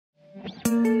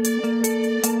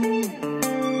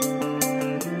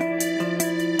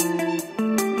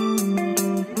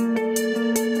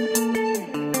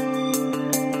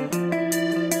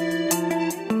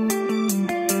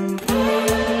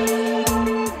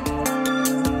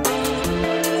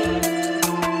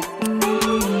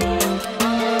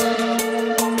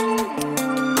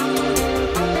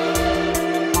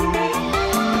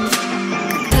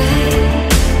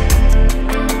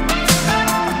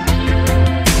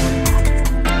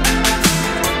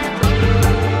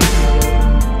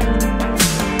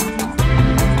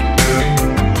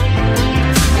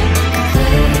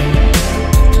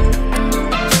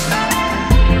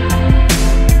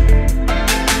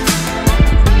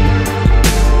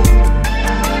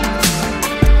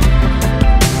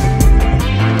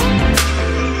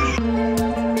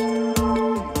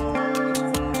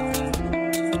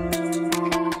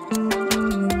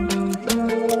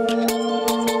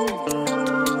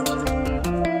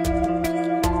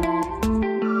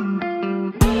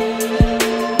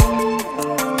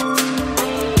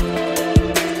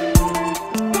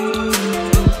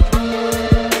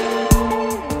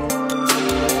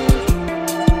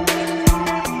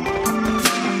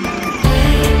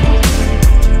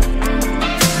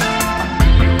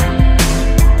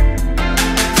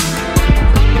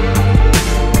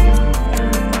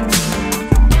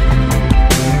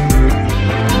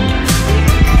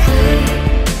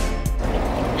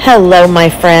Hello, my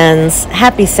friends.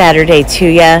 Happy Saturday to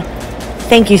ya.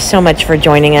 Thank you so much for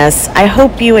joining us. I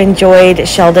hope you enjoyed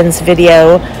Sheldon's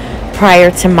video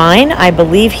prior to mine. I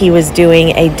believe he was doing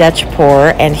a Dutch pour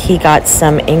and he got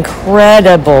some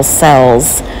incredible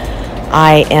cells.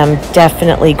 I am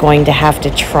definitely going to have to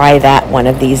try that one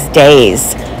of these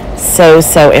days.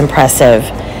 So impressive.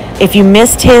 If you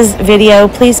missed his video,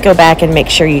 please go back and make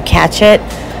sure you catch it.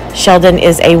 Sheldon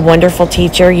is a wonderful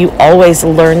teacher. You always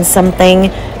learn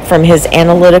something from his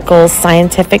analytical,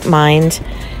 scientific mind.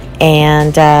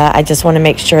 And I just want to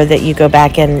make sure that you go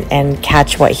back and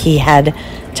catch what he had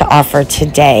to offer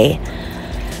today.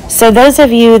 So those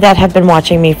of you that have been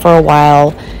watching me for a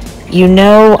while, you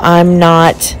know I'm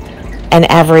not an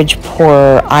average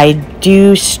pourer. I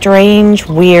do strange,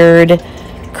 weird,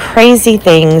 crazy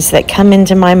things that come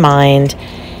into my mind.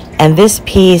 And this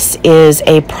piece is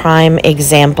a prime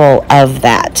example of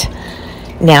that.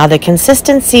 Now, the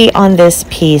consistency on this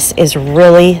piece is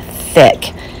really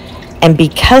thick. And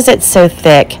because it's so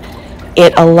thick,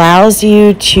 it allows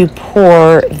you to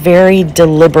pour very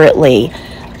deliberately.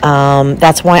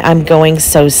 That's why I'm going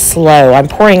so slow. I'm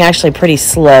pouring actually pretty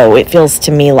slow, it feels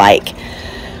to me like.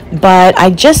 But I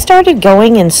just started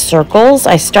going in circles.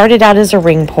 I started out as a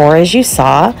ring pour, as you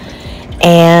saw.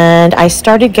 And I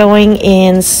started going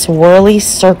in swirly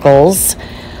circles,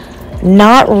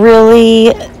 not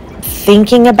really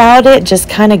thinking about it, just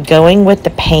kind of going with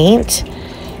the paint.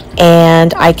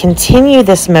 And I continue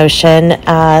this motion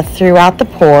throughout the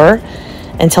pour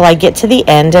until I get to the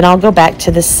end, and I'll go back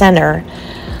to the center.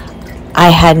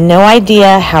 I had no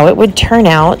idea how it would turn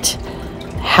out,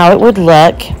 how it would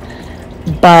look,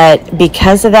 but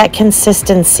because of that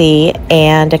consistency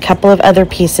and a couple of other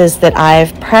pieces that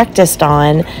I've practiced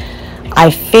on,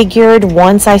 I figured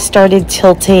once I started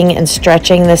tilting and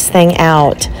stretching this thing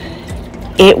out,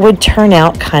 it would turn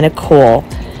out kind of cool.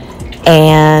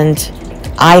 And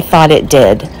I thought it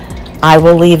did. I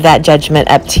will leave that judgment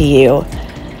up to you.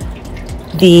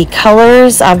 The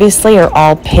colors obviously are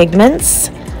all pigments.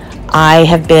 I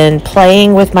have been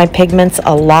playing with my pigments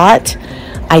a lot.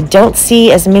 I don't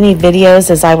see as many videos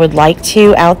as I would like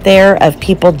to out there of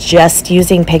people just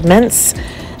using pigments.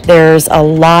 There's a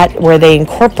lot where they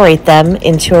incorporate them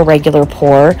into a regular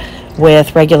pour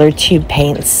with regular tube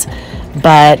paints.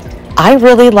 But I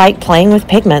really like playing with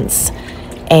pigments.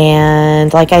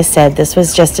 And like I said, this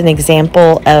was just an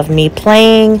example of me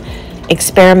playing,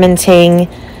 experimenting.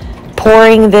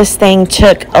 Pouring this thing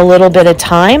took a little bit of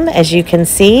time, as you can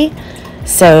see.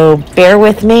 So bear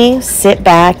with me, sit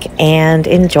back, and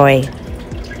enjoy.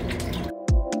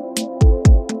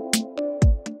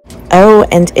 Oh,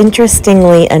 and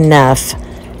interestingly enough,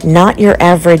 not your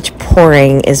average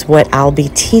pouring is what I'll be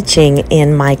teaching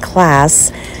in my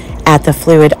class at the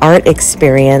Fluid Art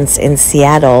Experience in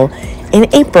Seattle in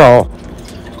April.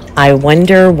 I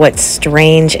wonder what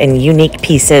strange and unique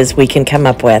pieces we can come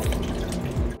up with.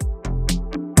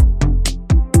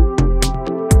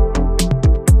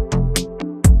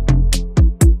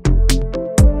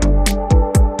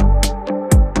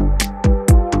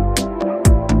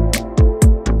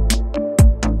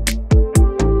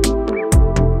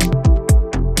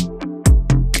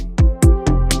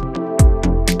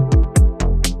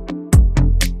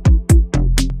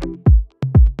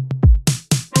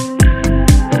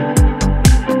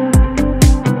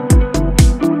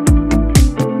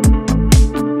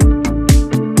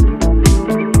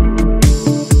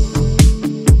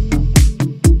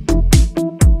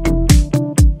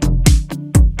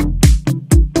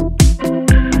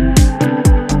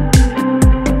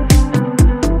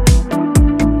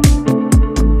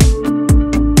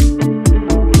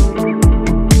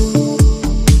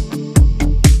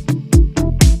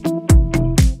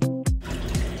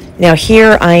 Now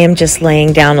here I am just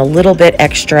laying down a little bit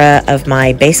extra of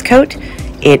my base coat.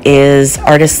 It is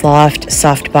Artist Loft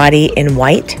Soft Body in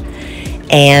white,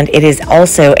 and it is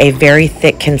also a very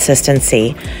thick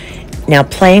consistency. Now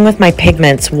playing with my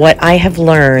pigments, what I have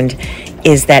learned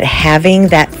is that having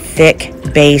that thick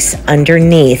base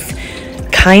underneath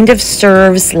kind of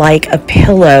serves like a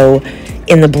pillow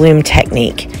in the bloom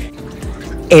technique.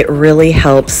 It really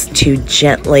helps to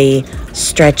gently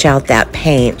stretch out that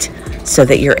paint so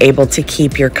that you're able to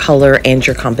keep your color and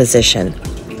your composition.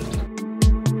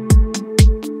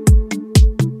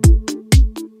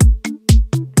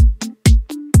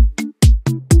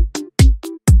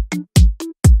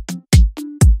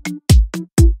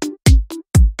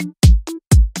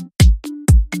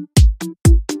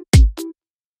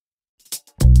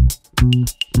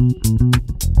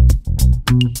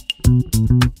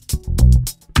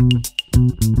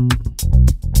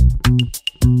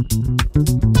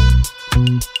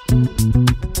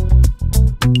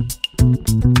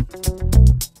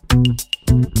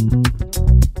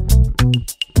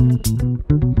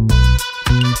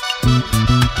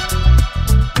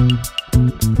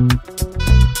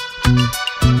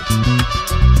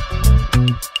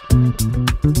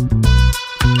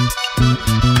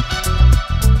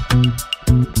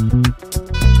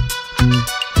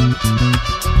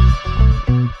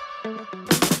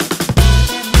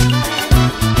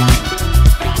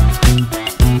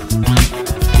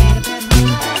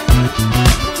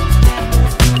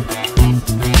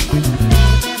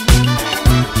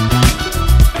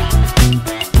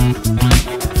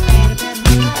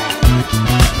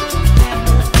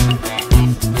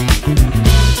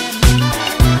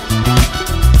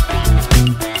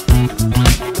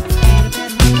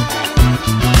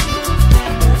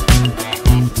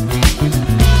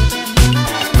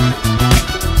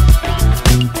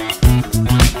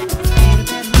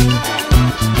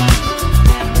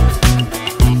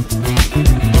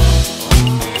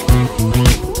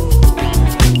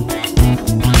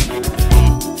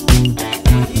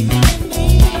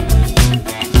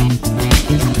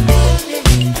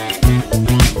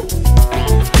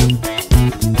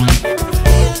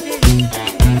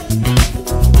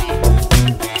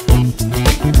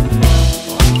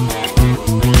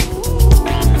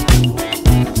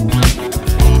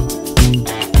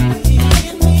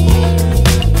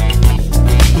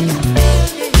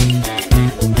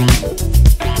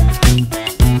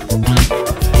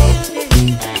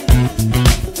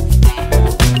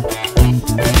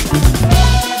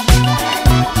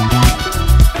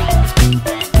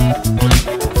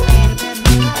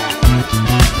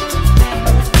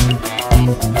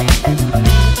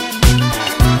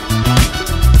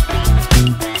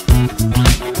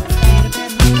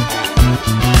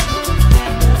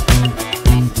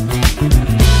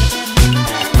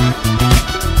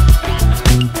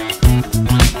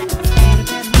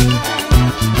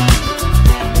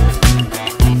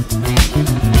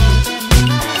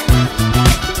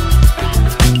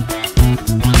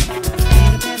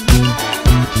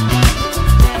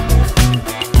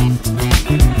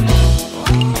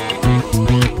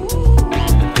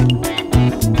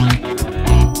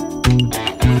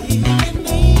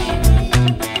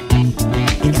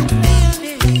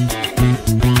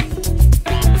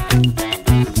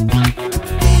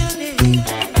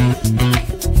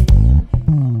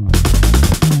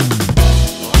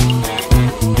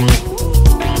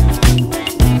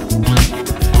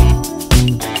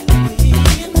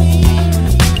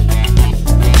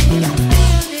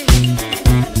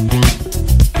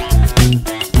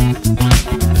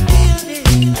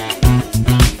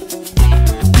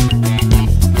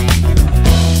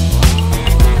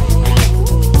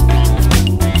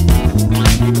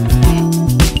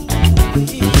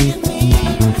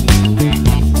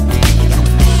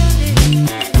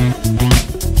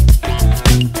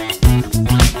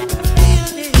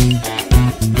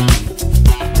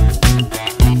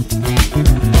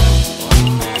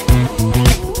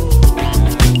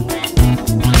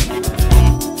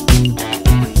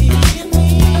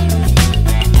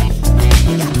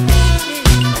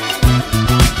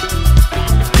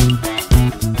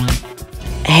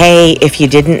 Hey, if you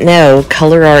didn't know,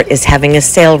 Colourarte is having a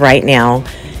sale right now.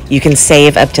 You can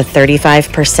save up to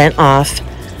 35% off.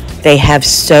 They have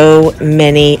so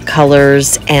many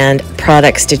colors and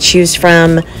products to choose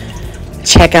from.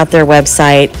 Check out their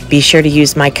website. Be sure to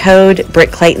use my code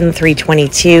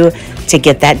BrittClayton322 to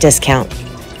get that discount.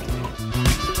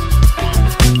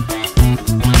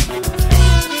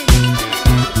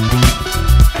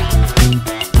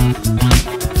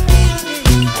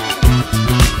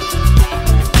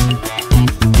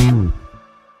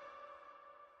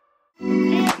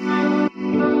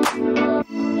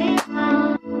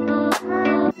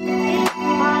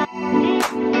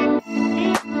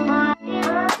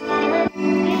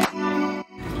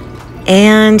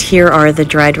 And here are the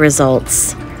dried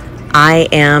results. I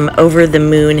am over the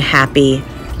moon happy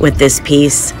with this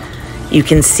piece. You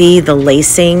can see the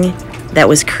lacing that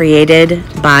was created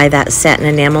by that satin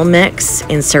enamel mix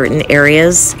in certain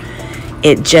areas.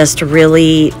 It just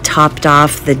really topped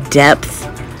off the depth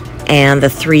and the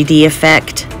 3D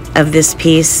effect of this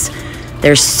piece.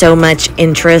 There's so much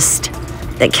interest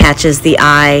that catches the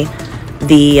eye.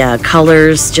 The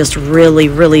colors just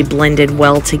really blended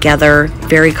well together,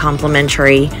 very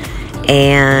complimentary,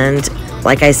 and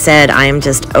like I said, I am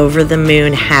just over the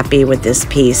moon happy with this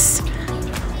piece.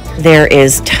 There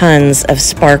is tons of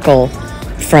sparkle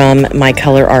from my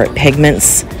Colourarte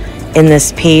pigments in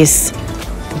this piece,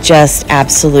 just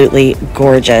absolutely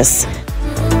gorgeous.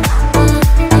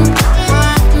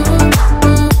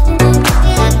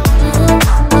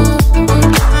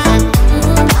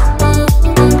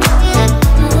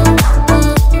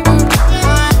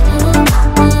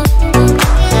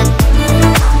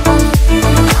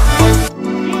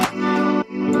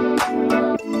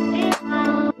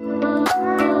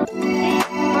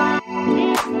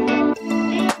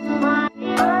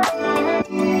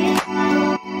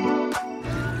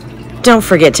 Don't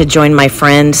forget to join my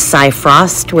friend Cy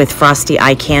Frost with Frosty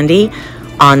Eye Candy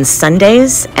on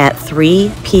Sundays at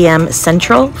 3 p.m.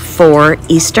 Central, 4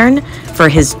 Eastern for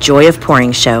his Joy of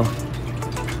Pouring show.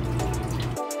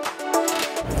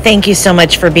 Thank you so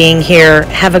much for being here.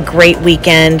 Have a great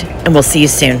weekend, and we'll see you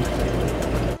soon.